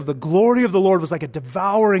appearance of the glory of the Lord was like a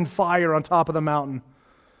devouring fire on top of the mountain.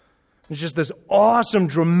 It's just this awesome,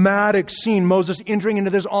 dramatic scene. Moses entering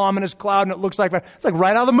into this ominous cloud, and it looks like it's like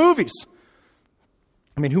right out of the movies.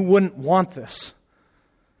 I mean, who wouldn't want this?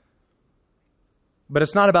 But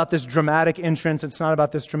it's not about this dramatic entrance. It's not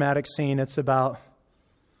about this dramatic scene. It's about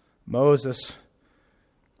Moses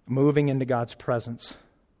moving into God's presence,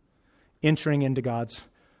 entering into God's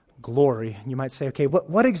glory. You might say, okay,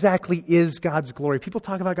 what exactly is God's glory? People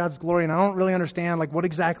talk about God's glory, and I don't really understand like what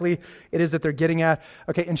exactly it is that they're getting at.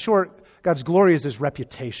 Okay, in short, God's glory is His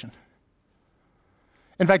reputation.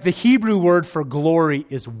 In fact, the Hebrew word for glory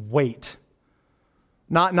is weight.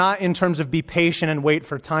 Not in terms of be patient and wait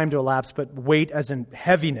for time to elapse, but weight as in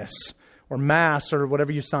heaviness, or mass, or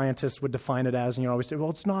whatever you scientists would define it as. And you always say, well,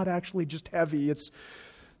 it's not actually just heavy.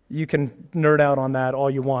 You can nerd out on that all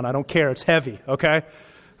you want. I don't care. It's heavy, okay?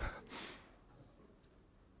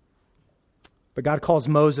 But God calls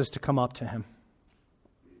Moses to come up to Him.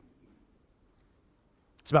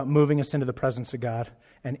 It's about moving us into the presence of God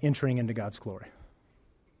and entering into God's glory.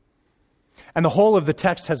 And the whole of the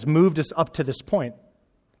text has moved us up to this point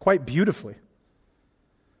quite beautifully.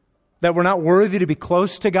 That we're not worthy to be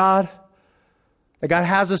close to God, that God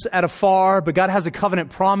has us at afar, but God has a covenant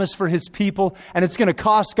promise for His people, and it's going to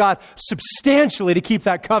cost God substantially to keep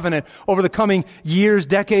that covenant over the coming years,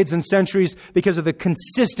 decades, and centuries because of the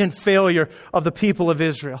consistent failure of the people of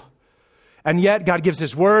Israel. And yet, God gives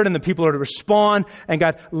His word, and the people are to respond, and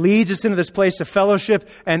God leads us into this place of fellowship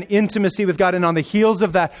and intimacy with God. And on the heels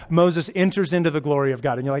of that, Moses enters into the glory of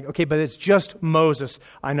God. And you're like, okay, but it's just Moses.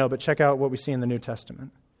 I know, but check out what we see in the New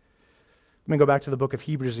Testament. Let me go back to the book of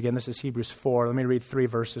Hebrews again. This is Hebrews 4. Let me read 3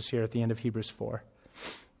 verses here at the end of Hebrews 4.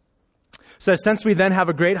 It says, since we then have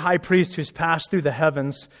a great high priest who's passed through the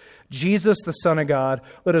heavens, Jesus, the Son of God,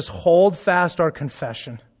 let us hold fast our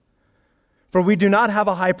confession. For we do not have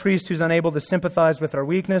a high priest who's unable to sympathize with our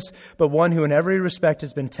weakness, but one who in every respect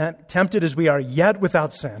has been tempted as we are, yet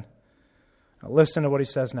without sin. Now listen to what he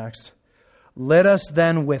says next. Let us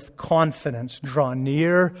then with confidence draw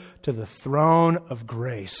near to the throne of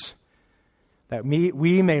grace, that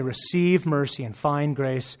we may receive mercy and find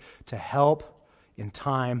grace to help in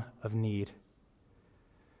time of need.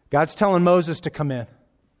 God's telling Moses to come in.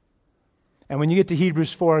 And when you get to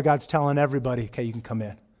Hebrews 4, God's telling everybody, okay, you can come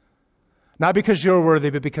in. Not because you're worthy,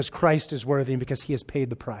 but because Christ is worthy and because He has paid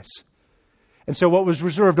the price. And so what was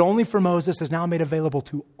reserved only for Moses is now made available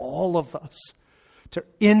to all of us to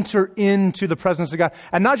enter into the presence of God.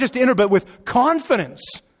 And not just to enter, but with confidence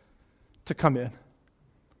to come in.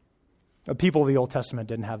 The people of the Old Testament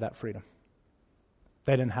didn't have that freedom.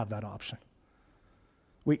 They didn't have that option.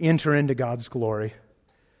 We enter into God's glory.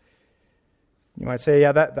 You might say,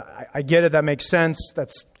 yeah, I get it. That makes sense.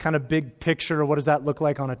 That's kind of big picture. What does that look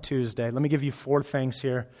like on a Tuesday? Let me give you 4 things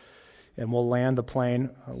here, and we'll land the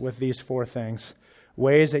plane with these 4 things.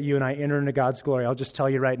 Ways that you and I enter into God's glory. I'll just tell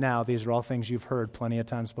you right now, these are all things you've heard plenty of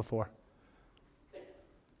times before. Here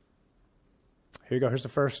you go. Here's the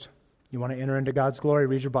first. You want to enter into God's glory?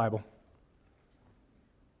 Read your Bible.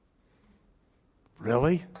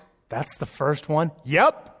 Really? That's the first one?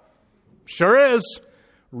 Yep. Sure is.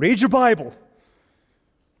 Read your Bible.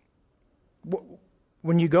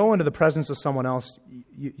 When you go into the presence of someone else,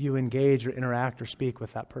 you engage or interact or speak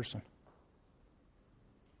with that person.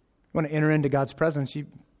 You want to enter into God's presence, you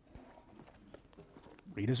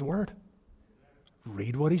read His Word.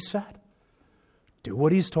 Read what He said. do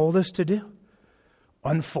what he's told us to do.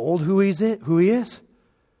 Unfold who he is.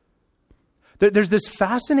 There's this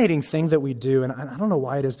fascinating thing that we do, and I don't know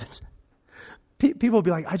why it is. People will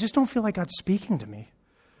be like, I just don't feel like God's speaking to me.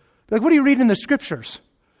 Like, what are you reading in the Scriptures?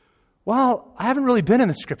 Well, I haven't really been in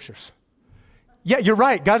the Scriptures. Yeah, you're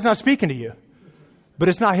right. God's not speaking to you. But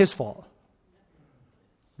it's not his fault.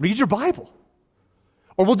 Read your Bible.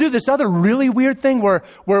 Or we'll do this other really weird thing where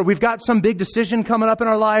we've got some big decision coming up in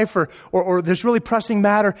our life or there's really pressing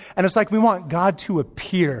matter, and it's like we want God to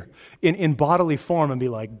appear in bodily form and be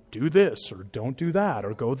like, do this or don't do that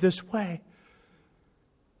or go this way.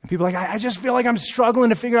 And people are like, I just feel like I'm struggling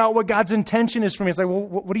to figure out what God's intention is for me. It's like, well,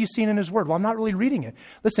 what are you seeing in his word? Well, I'm not really reading it.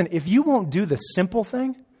 Listen, if you won't do the simple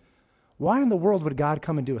thing, why in the world would God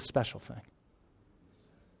come and do a special thing?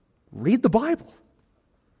 Read the Bible.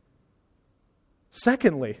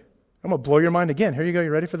 Secondly, I'm going to blow your mind again. Here you go. You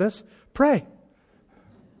ready for this? Pray.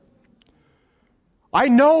 I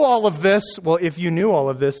know all of this. Well, if you knew all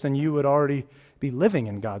of this, then you would already be living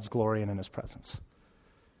in God's glory and in his presence.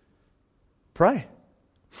 Pray.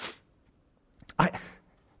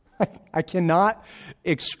 I cannot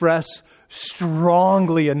express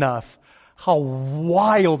strongly enough how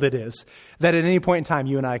wild it is that at any point in time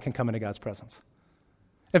you and I can come into God's presence.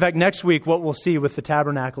 In fact, next week, what we'll see with the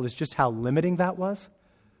tabernacle is just how limiting that was.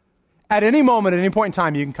 At any moment, at any point in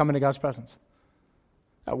time, you can come into God's presence.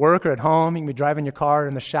 At work or at home, you can be driving your car,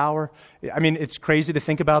 in the shower. I mean, it's crazy to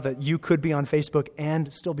think about that you could be on Facebook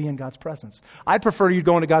and still be in God's presence. I'd prefer you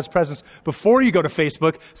go into God's presence before you go to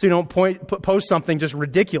Facebook so you don't post something just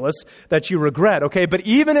ridiculous that you regret, okay? But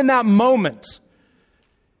even in that moment,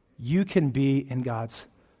 you can be in God's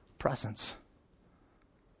presence.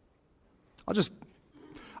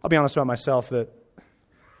 I'll be honest about myself that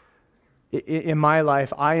in my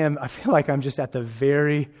life, I feel like I'm just at the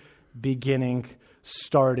very beginning,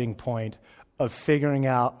 starting point of figuring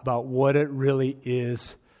out about what it really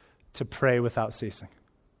is to pray without ceasing.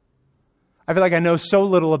 I feel like I know so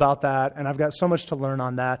little about that, and I've got so much to learn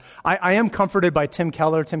on that. I am comforted by Tim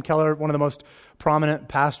Keller. Tim Keller, one of the most prominent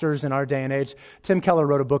pastors in our day and age. Tim Keller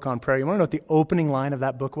wrote a book on prayer. You want to know what the opening line of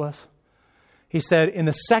that book was? He said, in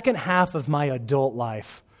the second half of my adult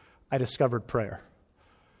life, I discovered prayer.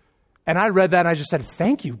 And I read that and I just said,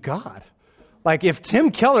 thank you, God. Like if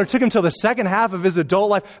Tim Keller took him till the second half of his adult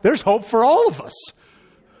life, there's hope for all of us.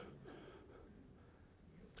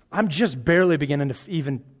 I'm just barely beginning to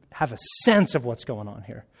even have a sense of what's going on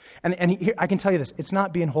here. And here, I can tell you this, it's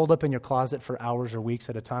not being holed up in your closet for hours or weeks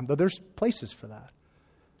at a time, though there's places for that.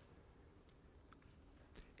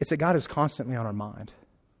 It's that God is constantly on our mind.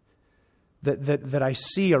 That I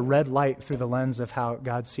see a red light through the lens of how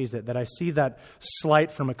God sees it. That I see that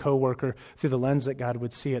slight from a coworker through the lens that God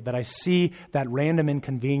would see it. That I see that random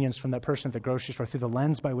inconvenience from that person at the grocery store through the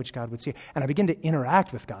lens by which God would see it. And I begin to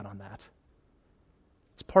interact with God on that.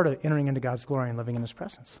 It's part of entering into God's glory and living in his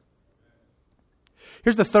presence.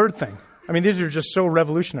 Here's the third thing. I mean, these are just so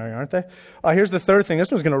revolutionary, aren't they? Here's the third thing. This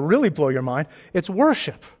one's going to really blow your mind. It's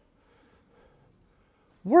worship.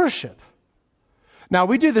 Worship. Now,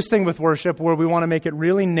 we do this thing with worship where we want to make it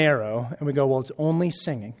really narrow, and we go, well, it's only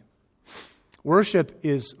singing. Worship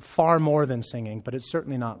is far more than singing, but it's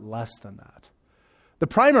certainly not less than that. The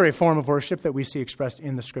primary form of worship that we see expressed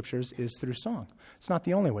in the Scriptures is through song. It's not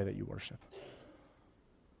the only way that you worship.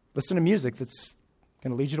 Listen to music that's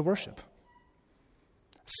going to lead you to worship.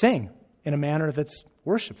 Sing in a manner that's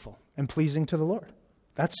worshipful and pleasing to the Lord.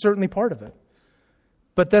 That's certainly part of it.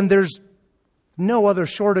 But then there's no other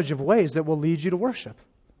shortage of ways that will lead you to worship.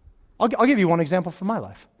 I'll give you one example from my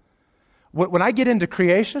life. When I get into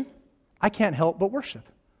creation, I can't help but worship.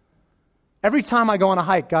 Every time I go on a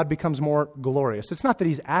hike, God becomes more glorious. It's not that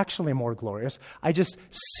he's actually more glorious. I just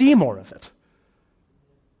see more of it.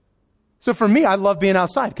 So for me, I love being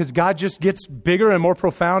outside because God just gets bigger and more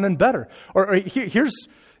profound and better. Or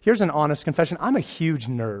here's an honest confession. I'm a huge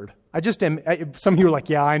nerd. I just am. Some of you are like,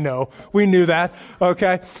 yeah, I know. We knew that.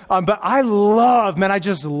 Okay. But I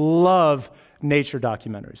just love nature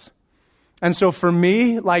documentaries. And so for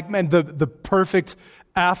me, like, man, the perfect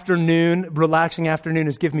afternoon, relaxing afternoon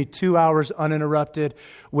is give me 2 hours uninterrupted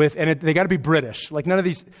they got to be British. Like none of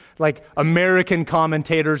these, like American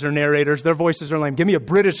commentators or narrators, their voices are lame. Give me a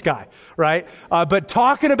British guy, right? But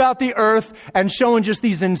talking about the earth and showing just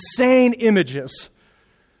these insane images.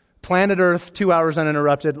 Planet Earth, 2 hours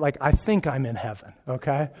uninterrupted, like I think I'm in heaven,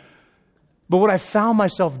 okay? But what I found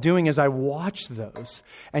myself doing is I watched those,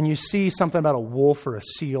 and you see something about a wolf or a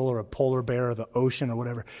seal or a polar bear or the ocean or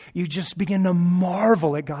whatever, you just begin to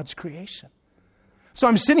marvel at God's creation. So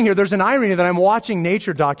I'm sitting here, there's an irony that I'm watching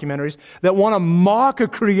nature documentaries that want to mock a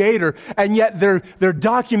creator, and yet their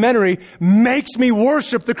documentary makes me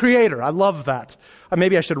worship the creator. I love that.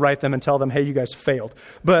 Maybe I should write them and tell them, hey, you guys failed.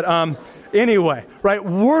 But anyway, right,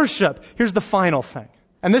 worship. Here's the final thing.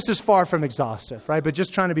 And this is far from exhaustive, right? But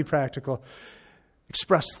just trying to be practical.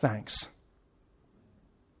 Express thanks.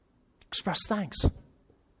 Express thanks.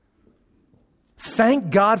 Thank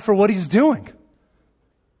God for what He's doing.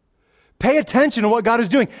 Pay attention to what God is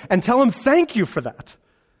doing and tell Him thank you for that.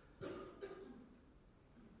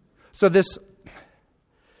 So this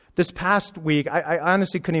past week, I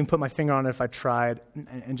honestly couldn't even put my finger on it if I tried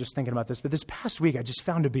and just thinking about this, but this past week I just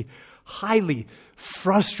found to be highly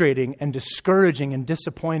frustrating and discouraging and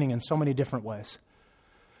disappointing in so many different ways.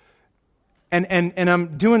 And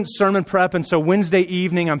I'm doing sermon prep, and so Wednesday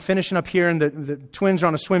evening I'm finishing up here, and the twins are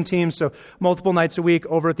on a swim team, so multiple nights a week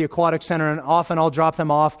over at the aquatic center, and often I'll drop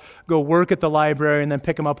them off, go work at the library, and then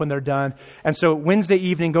pick them up when they're done. And so Wednesday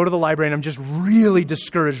evening, go to the library, and I'm just really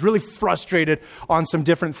discouraged, really frustrated on some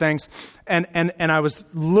different things. And I was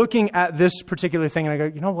looking at this particular thing, and I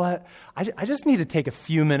go, you know what? I just need to take a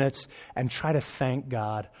few minutes and try to thank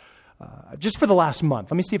God just for the last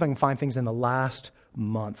month. Let me see if I can find things in the last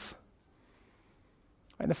month.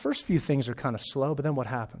 And the first few things are kind of slow, but then what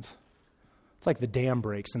happens? It's like the dam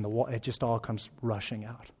breaks and it just all comes rushing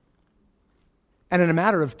out. And in a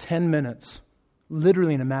matter of 10 minutes,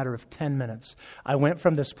 literally in a matter of 10 minutes, I went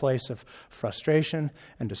from this place of frustration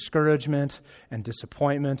and discouragement and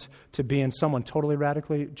disappointment to being someone totally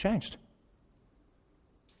radically changed.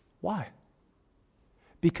 Why?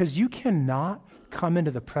 Because you cannot come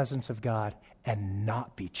into the presence of God and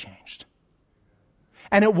not be changed.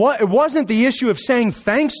 And it wasn't the issue of saying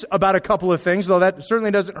thanks about a couple of things, though that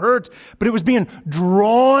certainly doesn't hurt, but it was being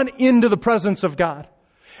drawn into the presence of God.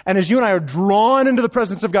 And as you and I are drawn into the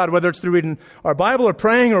presence of God, whether it's through reading our Bible or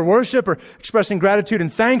praying or worship or expressing gratitude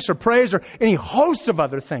and thanks or praise or any host of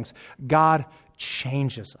other things, God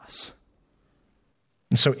changes us.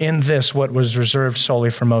 And so in this, what was reserved solely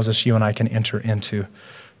for Moses, you and I can enter into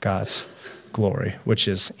God's glory, which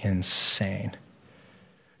is insane.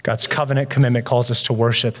 God's covenant commitment calls us to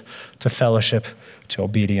worship, to fellowship, to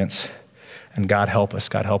obedience. And God help us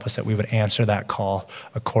that we would answer that call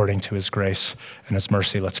according to His grace and His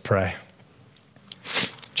mercy. Let's pray.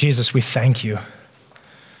 Jesus, we thank you.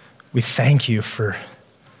 We thank you for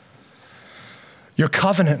your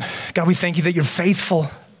covenant. God, we thank you that you're faithful.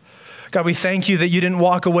 God, we thank you that you didn't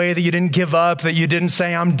walk away, that you didn't give up, that you didn't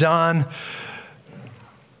say, I'm done.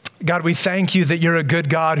 God, we thank you that you're a good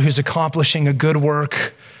God who's accomplishing a good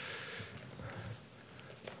work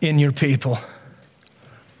in your people.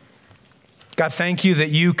 God, thank you that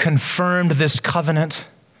you confirmed this covenant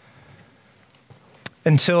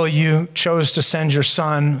until you chose to send your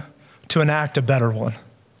Son to enact a better one.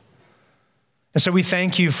 And so we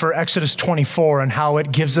thank you for Exodus 24 and how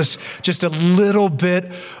it gives us just a little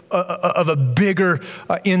bit of a bigger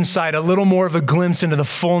insight, a little more of a glimpse into the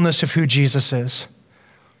fullness of who Jesus is.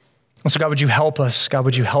 And so God, would you help us? God,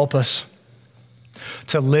 would you help us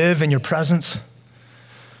to live in your presence,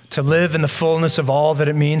 to live in the fullness of all that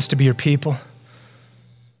it means to be your people?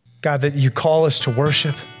 God, that you call us to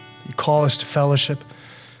worship, you call us to fellowship,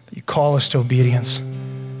 that you call us to obedience.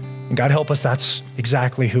 And God, help us, that's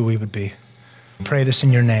exactly who we would be. Pray this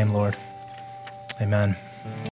in your name, Lord. Amen.